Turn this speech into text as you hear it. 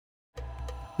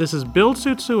This is Bill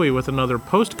Tsutsui with another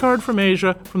postcard from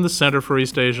Asia from the Center for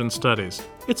East Asian Studies.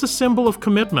 It's a symbol of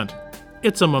commitment.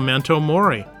 It's a memento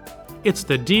mori. It's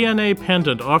the DNA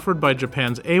pendant offered by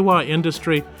Japan's Eiwa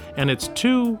industry, and it's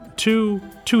two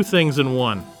things in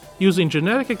one. Using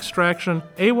genetic extraction,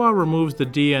 Eiwa removes the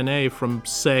DNA from,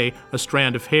 say, a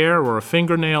strand of hair or a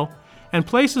fingernail, and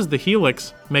places the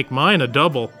helix, make mine a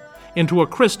double, into a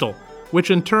crystal, which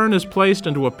in turn is placed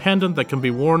into a pendant that can be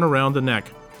worn around the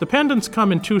neck. The pendants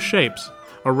come in two shapes,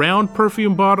 a round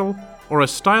perfume bottle or a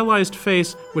stylized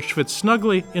face which fits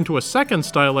snugly into a second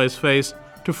stylized face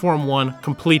to form one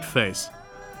complete face.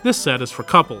 This set is for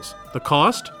couples. The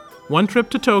cost? One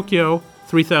trip to Tokyo,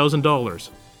 $3,000.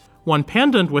 One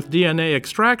pendant with DNA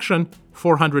extraction,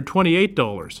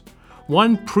 $428.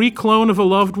 One pre-clone of a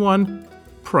loved one,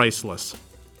 priceless.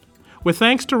 With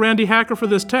thanks to Randi Hacker for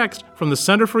this text, from the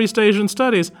Center for East Asian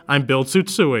Studies, I'm Bill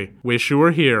Tsutsui. Wish you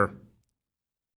were here.